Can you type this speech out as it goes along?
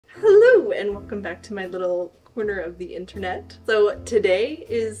Hello and welcome back to my little corner of the internet. So today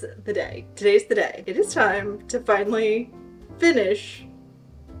is the day. Today's the day. It is time to finally finish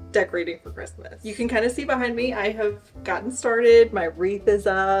decorating for Christmas. You can kind of see behind me, I have gotten started. My wreath is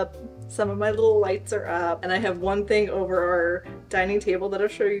up. Some of my little lights are up, and I have one thing over our dining table that I'll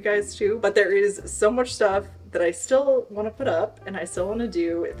show you guys too. But there is so much stuff that I still want to put up and I still want to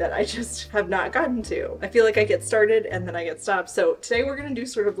do that I just have not gotten to. I feel like I get started and then I get stopped. So today we're gonna do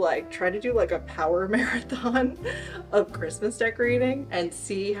sort of like, try to do like a power marathon of Christmas decorating and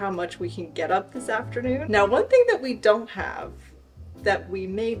see how much we can get up this afternoon. Now, one thing that we don't have that we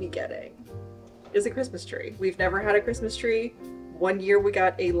may be getting is a Christmas tree. We've never had a Christmas tree. One year we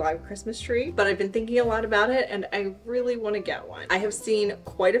got a live Christmas tree, but I've been thinking a lot about it and I really want to get one. I have seen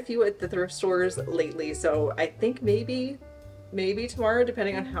quite a few at the thrift stores lately, so I think maybe tomorrow,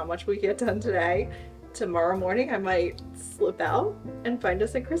 depending on how much we get done today, tomorrow morning I might slip out and find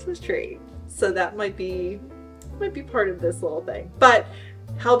us a Christmas tree. So that might be part of this little thing. But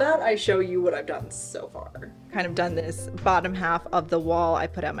how about I show you what I've done so far? Kind of done this bottom half of the wall. I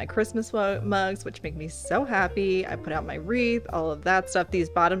put out my Christmas mugs, which make me so happy. I put out my wreath, all of that stuff. These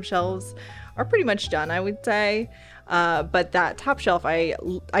bottom shelves are pretty much done, I would say. But that top shelf, I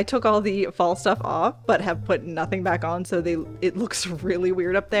took all the fall stuff off, but have put nothing back on, so it looks really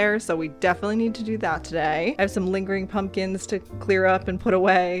weird up there. So we definitely need to do that today. I have some lingering pumpkins to clear up and put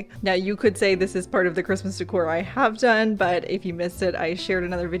away. Now you could say this is part of the Christmas decor I have done, but if you missed it, I shared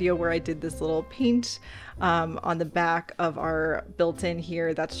another video where I did this little paint on the back of our built-in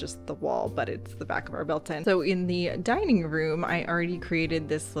here. That's just the wall, but it's the back of our built-in. So in the dining room, I already created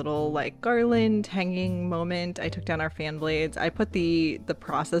this little like garland hanging moment. I took down our fan blades. I put the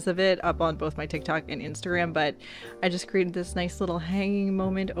process of it up on both my TikTok and Instagram, but I just created this nice little hanging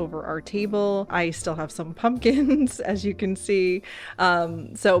moment over our table. I still have some pumpkins, as you can see.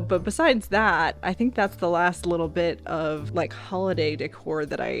 But besides that, I think that's the last little bit of like holiday decor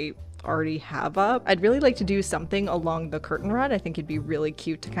that I already have up. I'd really like to do something along the curtain rod. I think it'd be really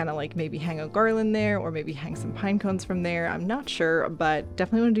cute to kind of like maybe hang a garland there or maybe hang some pine cones from there. I'm not sure, but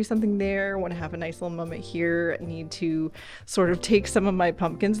definitely want to do something there. Want to have a nice little moment here. Need to sort of take some of my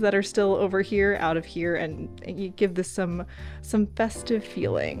pumpkins that are still over here out of here and give this some festive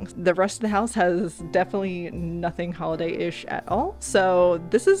feeling. The rest of the house has definitely nothing holiday-ish at all. So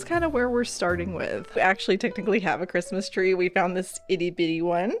this is kind of where we're starting with. We actually technically have a Christmas tree. We found this itty bitty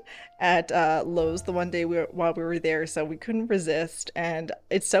one at Lowe's the one day while we were there, so we couldn't resist. And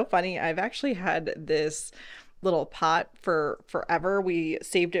it's so funny, I've actually had this little pot for forever. We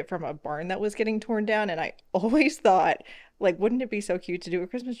saved it from a barn that was getting torn down, and I always thought, like, wouldn't it be so cute to do a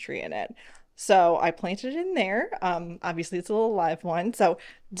Christmas tree in it? So I planted it in there. Obviously it's a little live one, so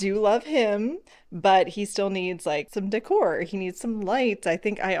do love him, but he still needs like some decor. He needs some lights. I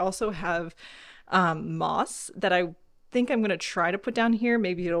think I also have moss that I think I'm gonna try to put down here.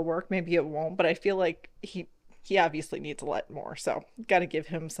 Maybe it'll work, maybe it won't, but I feel like he obviously needs a lot more, so gotta give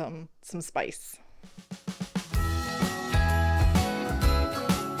him some spice.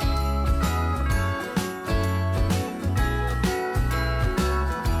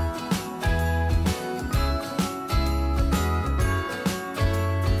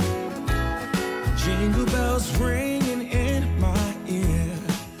 Jingle bells ringing in my ear.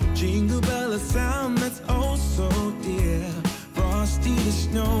 Jingle bell, a sound that's oh so dear. Frosty the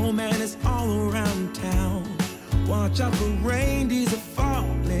snowman is all around town. Watch out for reindeers are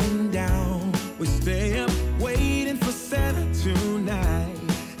falling down. We stay up waiting for Santa tonight.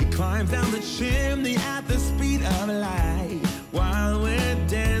 He climbs down the chimney at the speed of light, while we're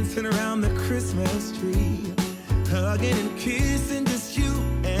dancing around the Christmas tree, hugging and kissing just you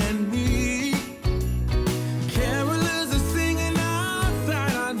and me. Carolers are singing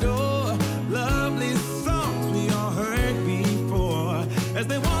outside our door, lovely songs we all heard before, as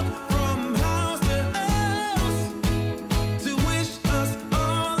they walk from house to house to wish us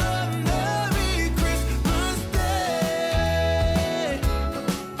all a Merry Christmas Day.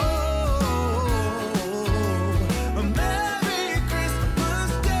 Oh, a Merry Christmas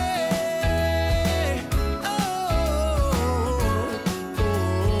Day.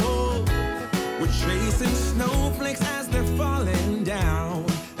 Oh, we're chasing snowflakes as they're falling down,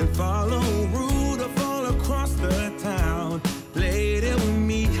 and follow Rudolph all across the town. Later we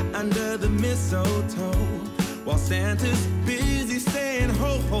meet under the mistletoe, while Santa's busy saying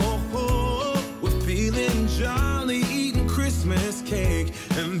ho ho ho. We're feeling jolly, eating Christmas cake,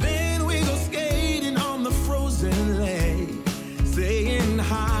 and then we go skating on the frozen lake, saying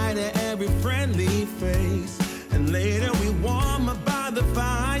hi to every friendly face, and later we warm up by the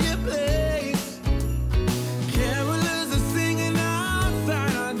fireplace. Carolers are singing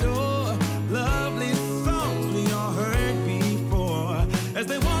outside our door,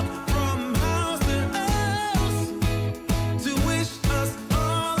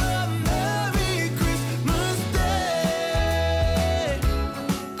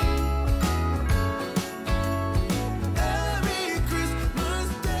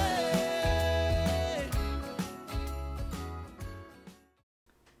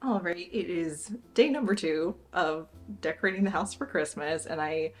 right, it is day number 2 of decorating the house for Christmas, and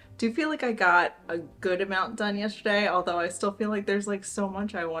I do feel like I got a good amount done yesterday, although I still feel like there's like so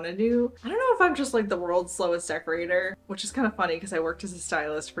much I want to do. I don't know if I'm just like the world's slowest decorator, which is kind of funny because I worked as a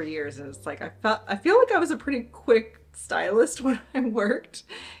stylist for years, and it's like I feel like I was a pretty quick stylist when I worked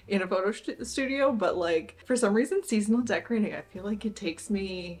in a photo studio, but like for some reason seasonal decorating, I feel like it takes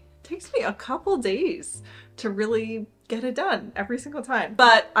me a couple days to really get it done every single time.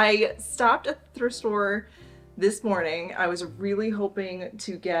 But I stopped at the thrift store this morning. I was really hoping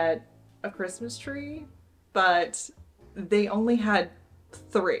to get a Christmas tree, but they only had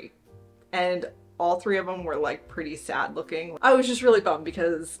 3, and all 3 of them were like pretty sad looking. I was just really bummed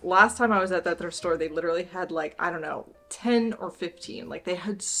because last time I was at that thrift store, they literally had like, I don't know, 10 or 15. Like they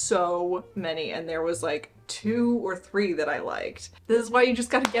had so many, and there was like 2 or 3 that I liked. This is why you just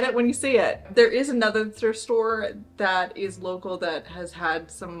gotta get it when you see it. There is another thrift store that is local that has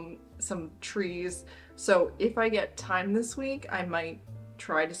had some trees. So if I get time this week, I might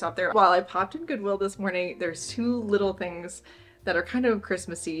try to stop there. While I popped in Goodwill this morning, there's 2 little things that are kind of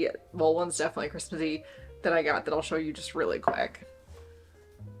Christmassy. Well, one's definitely Christmassy that I got that I'll show you just really quick.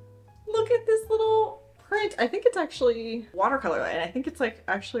 Look at this little print. I think it's actually watercolor, and I think it's like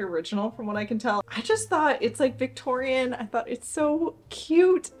actually original from what I can tell. I just thought it's like Victorian. I thought it's so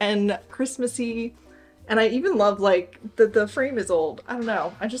cute and Christmassy. And I even love like the frame is old. I don't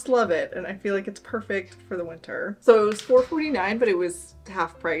know. I just love it. And I feel like it's perfect for the winter. So it was $4.49, but it was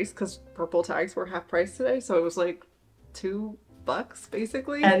half price because purple tags were half price today. So it was like $2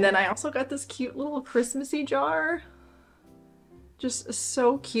 basically. And then I also got this cute little Christmassy jar. Just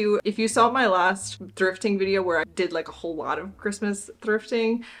so cute. If you saw my last thrifting video where I did like a whole lot of Christmas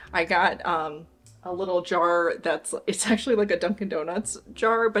thrifting, I got a little jar it's actually like a Dunkin' Donuts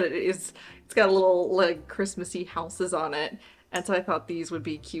jar, but it's got a little like Christmassy houses on it. And so I thought these would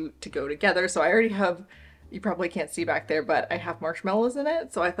be cute to go together. So I already have, you probably can't see back there, but I have marshmallows in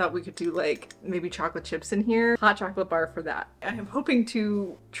it. So I thought we could do like maybe chocolate chips in here. Hot chocolate bar for that. I am hoping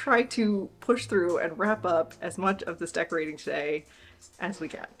to try to push through and wrap up as much of this decorating today as we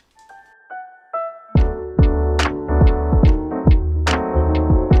can.